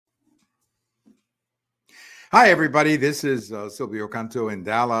Hi, everybody. This is Silvio Canto in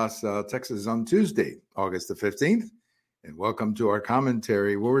Dallas, Texas on Tuesday, August the 15th. And welcome to our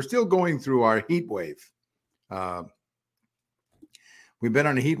commentary where we're still going through our heat wave. We've been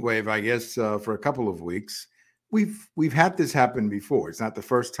on a heat wave, I guess, for a couple of weeks. We've had this happen before. It's not the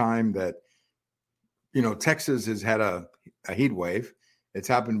first time that, Texas has had a heat wave. It's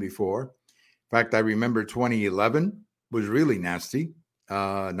happened before. In fact, I remember 2011 was really nasty.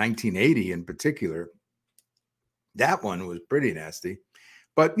 1980 in particular. That one was pretty nasty,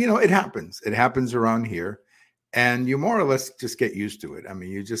 but it happens. It happens around here, and you more or less just get used to it. I mean,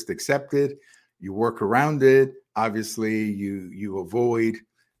 you just accept it. You work around it. Obviously, you avoid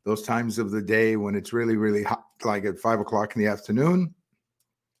those times of the day when it's really, really hot, like at 5 o'clock in the afternoon.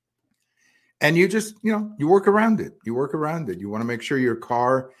 And you just, you work around it. You work around it. You want to make sure your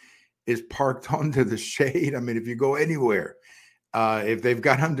car is parked under the shade. I mean, if you go anywhere, if they've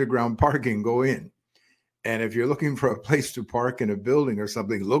got underground parking, go in. And if you're looking for a place to park in a building or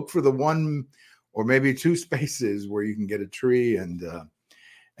something, look for the one or maybe two spaces where you can get a tree and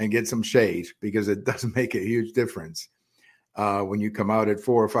get some shade, because it does make a huge difference when you come out at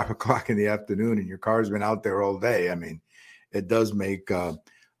 4 or 5 o'clock in the afternoon and your car's been out there all day. I mean, it does make a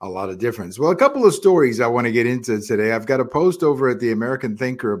lot of difference. Well, a couple of stories I want to get into today. I've got a post over at the American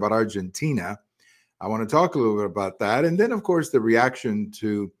Thinker about Argentina. I want to talk a little bit about that. And then, of course, the reaction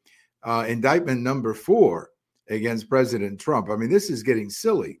to indictment number 4 against President Trump. I mean, this is getting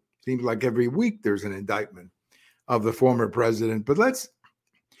silly. Seems like every week there's an indictment of the former president. But let's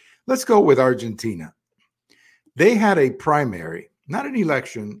go with Argentina. They had a primary, not an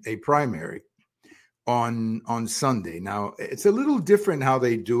election, a primary on Sunday. Now, it's a little different how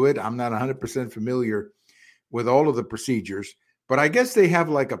they do it. I'm not 100% familiar with all of the procedures, but I guess they have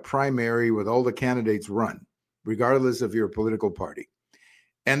like a primary with all the candidates run, regardless of your political party.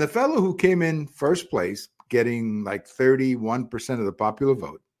 And the fellow who came in first place, getting like 31% of the popular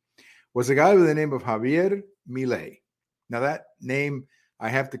vote, was a guy with the name of Javier Milei. Now, that name, I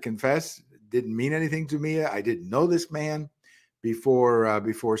have to confess, didn't mean anything to me. I didn't know this man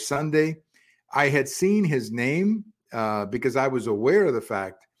before Sunday. I had seen his name because I was aware of the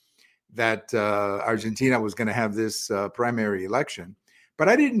fact that Argentina was going to have this primary election. But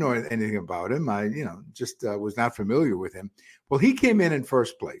I didn't know anything about him. I, just was not familiar with him. Well, he came in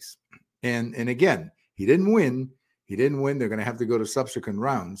first place. And again, he didn't win. He didn't win. They're going to have to go to subsequent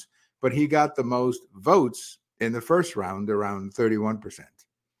rounds. But he got the most votes in the first round, around 31%.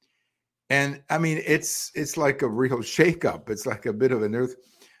 And I mean, it's like a real shakeup. It's like a bit of an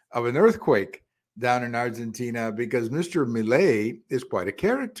earthquake down in Argentina, because Mr. Milei is quite a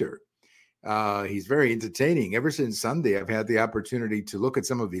character. He's very entertaining. Ever since Sunday, I've had the opportunity to look at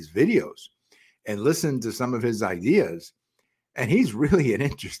some of his videos and listen to some of his ideas. And he's really an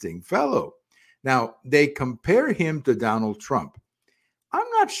interesting fellow. Now, they compare him to Donald Trump. I'm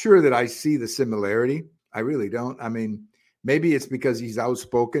not sure that I see the similarity. I really don't. I mean, maybe it's because he's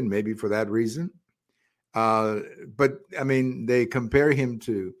outspoken, maybe for that reason. But, I mean, they compare him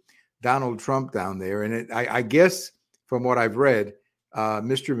to Donald Trump down there. And I guess from what I've read,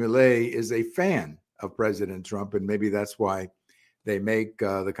 Mr. Milei is a fan of President Trump, and maybe that's why they make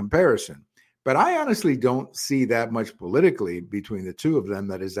the comparison. But I honestly don't see that much politically between the two of them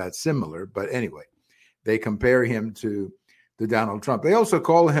that is that similar. But anyway, they compare him to Donald Trump. They also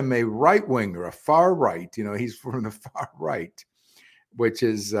call him a right-winger, a far right. He's from the far right, which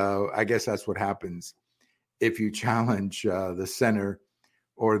is, I guess that's what happens if you challenge the center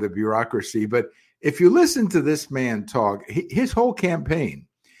or the bureaucracy. But if you listen to this man talk, his whole campaign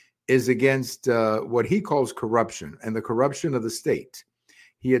is against what he calls corruption and the corruption of the state.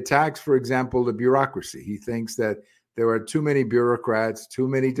 He attacks, for example, the bureaucracy. He thinks that there are too many bureaucrats, too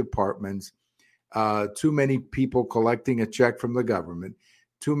many departments, too many people collecting a check from the government,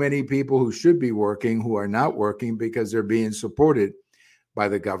 too many people who should be working who are not working because they're being supported by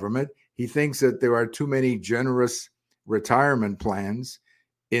the government. He thinks that there are too many generous retirement plans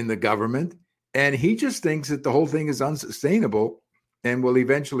in the government. And he just thinks that the whole thing is unsustainable and will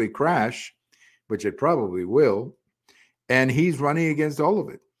eventually crash, which it probably will. And he's running against all of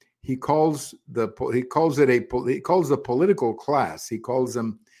it. He calls the political class, he calls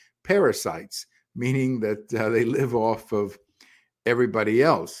them parasites, meaning that they live off of everybody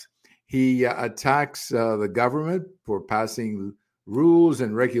else. He attacks the government for passing rules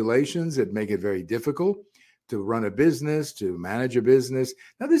and regulations that make it very difficult to run a business, to manage a business.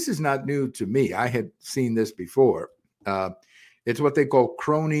 Now, this is not new to me. I had seen this before. It's what they call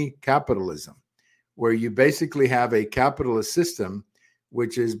crony capitalism, where you basically have a capitalist system,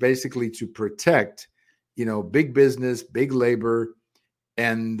 which is basically to protect, big business, big labor,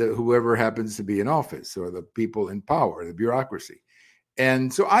 and whoever happens to be in office, or the people in power, the bureaucracy.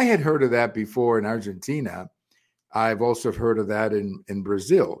 And so I had heard of that before in Argentina. I've also heard of that in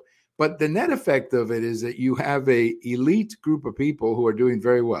Brazil. But the net effect of it is that you have a elite group of people who are doing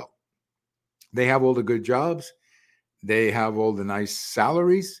very well. They have all the good jobs. They have all the nice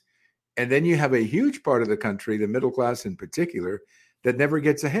salaries. And then you have a huge part of the country, the middle class in particular, that never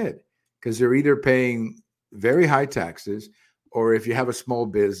gets ahead because they're either paying very high taxes, or if you have a small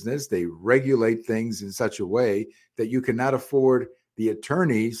business, they regulate things in such a way that you cannot afford the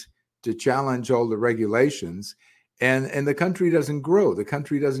attorneys to challenge all the regulations. And the country doesn't grow. The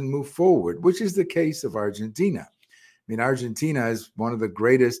country doesn't move forward, which is the case of Argentina. I mean, Argentina is one of the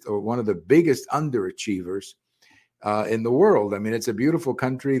greatest, or one of the biggest underachievers in the world. I mean, it's a beautiful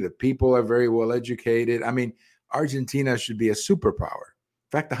country. The people are very well educated. I mean, Argentina should be a superpower.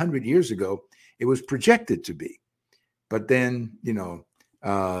 In fact, 100 years ago, it was projected to be. But then,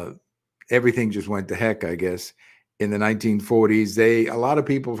 everything just went to heck, I guess. In the 1940s, a lot of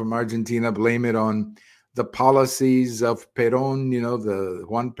people from Argentina blame it on the policies of Perón, the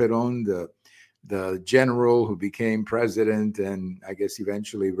Juan Perón, the general who became president and I guess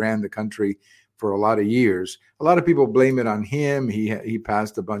eventually ran the country for a lot of years. A lot of people blame it on him. He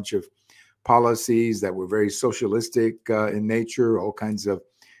passed a bunch of policies that were very socialistic in nature, all kinds of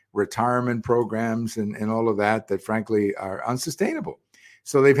retirement programs and all of that frankly are unsustainable.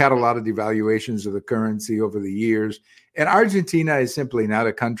 So they've had a lot of devaluations of the currency over the years. And Argentina is simply not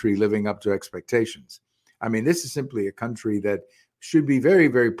a country living up to expectations. I mean, this is simply a country that should be very,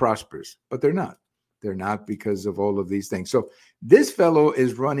 very prosperous, but they're not. They're not because of all of these things. So this fellow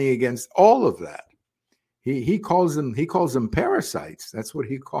is running against all of that. He calls them parasites. That's what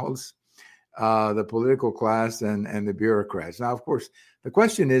he calls the political class and the bureaucrats. Now, of course, the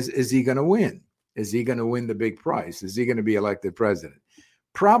question is he going to win? Is he going to win the big prize? Is he going to be elected president?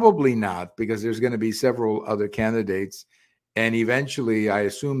 Probably not, because there's going to be several other candidates. And eventually, I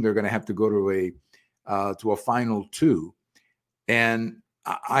assume they're going to have to go to a final two. And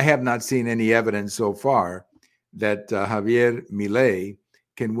I have not seen any evidence so far that Javier Milei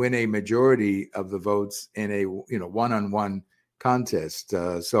can win a majority of the votes in a one-on-one contest.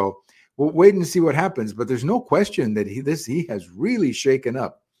 So we'll wait and see what happens. But there's no question that he has really shaken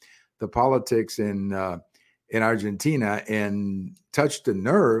up the politics in Argentina and touched a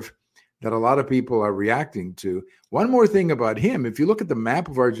nerve that a lot of people are reacting to. One more thing about him: if you look at the map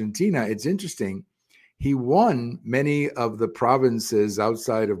of Argentina, it's interesting. He won many of the provinces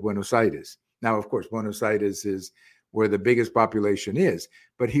outside of Buenos Aires. Now, of course, Buenos Aires is where the biggest population is,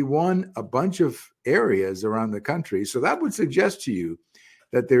 but he won a bunch of areas around the country. So that would suggest to you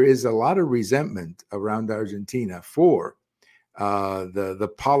that there is a lot of resentment around Argentina for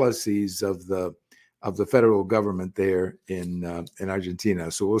the policies of the federal government there in Argentina.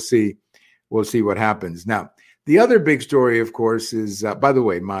 So we'll see what happens. Now, the other big story, of course, is by the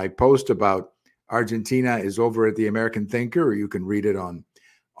way, my post about Argentina is over at the American Thinker, or you can read it on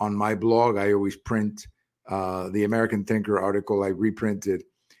my blog. I always print the American Thinker article. I reprint it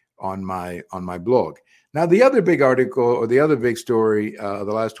on my blog. Now, the other big article, or the other big story of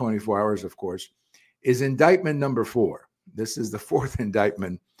the last 24 hours, of course, is indictment number 4. This is the 4th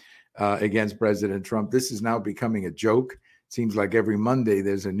indictment against President Trump. This is now becoming a joke. It seems like every Monday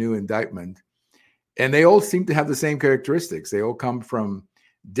there's a new indictment. And they all seem to have the same characteristics. They all come from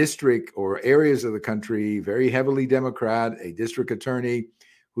district or areas of the country, very heavily Democrat, a district attorney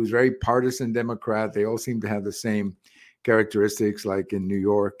who's very partisan Democrat. They all seem to have the same characteristics, like in New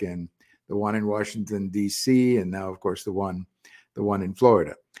York and the one in Washington, D.C., and now, of course, the one in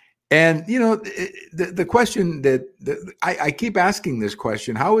Florida. And, the question that I keep asking this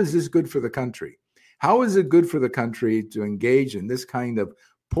question: how is this good for the country? How is it good for the country to engage in this kind of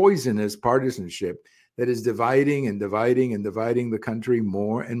poisonous partisanship that is dividing and dividing and dividing the country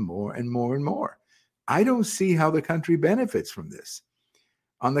more and more and more and more? I don't see how the country benefits from this.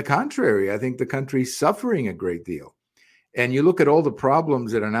 On the contrary, I think the country's suffering a great deal. And you look at all the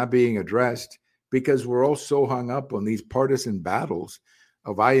problems that are not being addressed because we're all so hung up on these partisan battles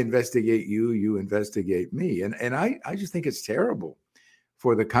of I investigate you, you investigate me. And I just think it's terrible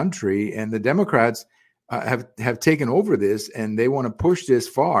for the country. And the Democrats have taken over this, and they want to push this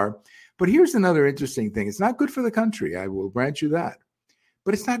far. But here's another interesting thing. It's not good for the country. I will grant you that.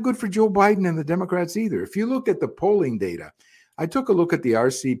 But it's not good for Joe Biden and the Democrats either. If you look at the polling data, I took a look at the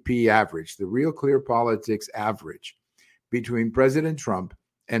RCP average, the Real Clear Politics average between President Trump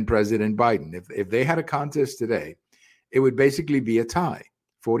and President Biden. If they had a contest today, it would basically be a tie,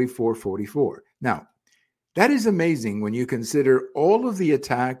 44-44. Now, that is amazing when you consider all of the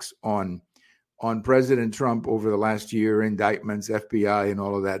attacks on on President Trump over the last year, indictments, FBI, and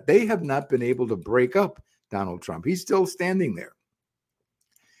all of that. They have not been able to break up Donald Trump. He's still standing there.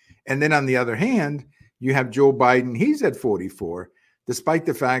 And then on the other hand, you have Joe Biden. He's at 44, despite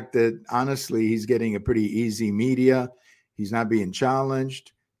the fact that, honestly, he's getting a pretty easy media. He's not being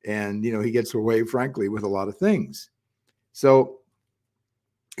challenged. And, he gets away, frankly, with a lot of things. So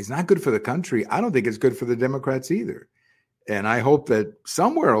it's not good for the country. I don't think it's good for the Democrats either. And I hope that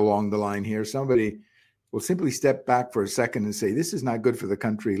somewhere along the line here, somebody will simply step back for a second and say, this is not good for the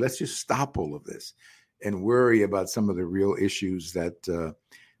country. Let's just stop all of this and worry about some of the real issues that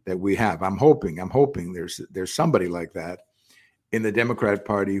we have. I'm hoping there's somebody like that in the Democrat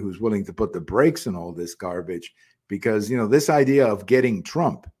Party who's willing to put the brakes on all this garbage, because, this idea of getting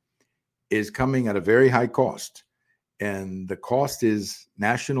Trump is coming at a very high cost. And the cost is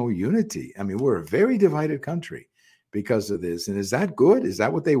national unity. I mean, we're a very divided country because of this. And is that good? Is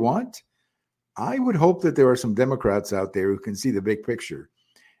that what they want? I would hope that there are some Democrats out there who can see the big picture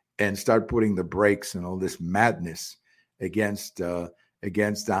and start putting the brakes on all this madness against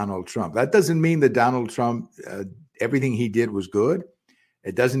Donald Trump. That doesn't mean that Donald Trump, everything he did was good.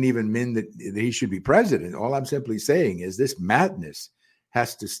 It doesn't even mean that he should be president. All I'm simply saying is this madness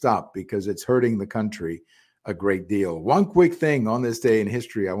has to stop because it's hurting the country a great deal. One quick thing on this day in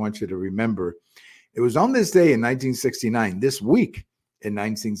history I want you to remember. It was on this day in 1969, this week in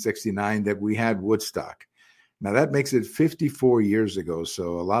 1969, that we had Woodstock. Now that makes it 54 years ago.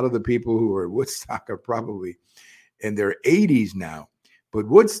 So a lot of the people who were at Woodstock are probably in their 80s now. But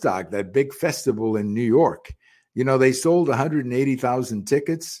Woodstock, that big festival in New York, they sold 180,000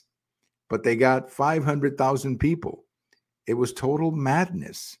 tickets, but they got 500,000 people. It was total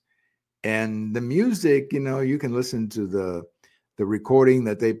madness. And the music, you can listen to the recording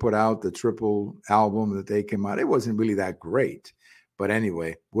that they put out, the triple album that they came out. It wasn't really that great. But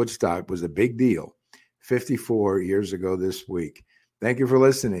anyway, Woodstock was a big deal 54 years ago this week. Thank you for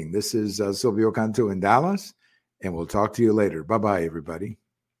listening. This is Silvio Cantu in Dallas, and we'll talk to you later. Bye-bye, everybody.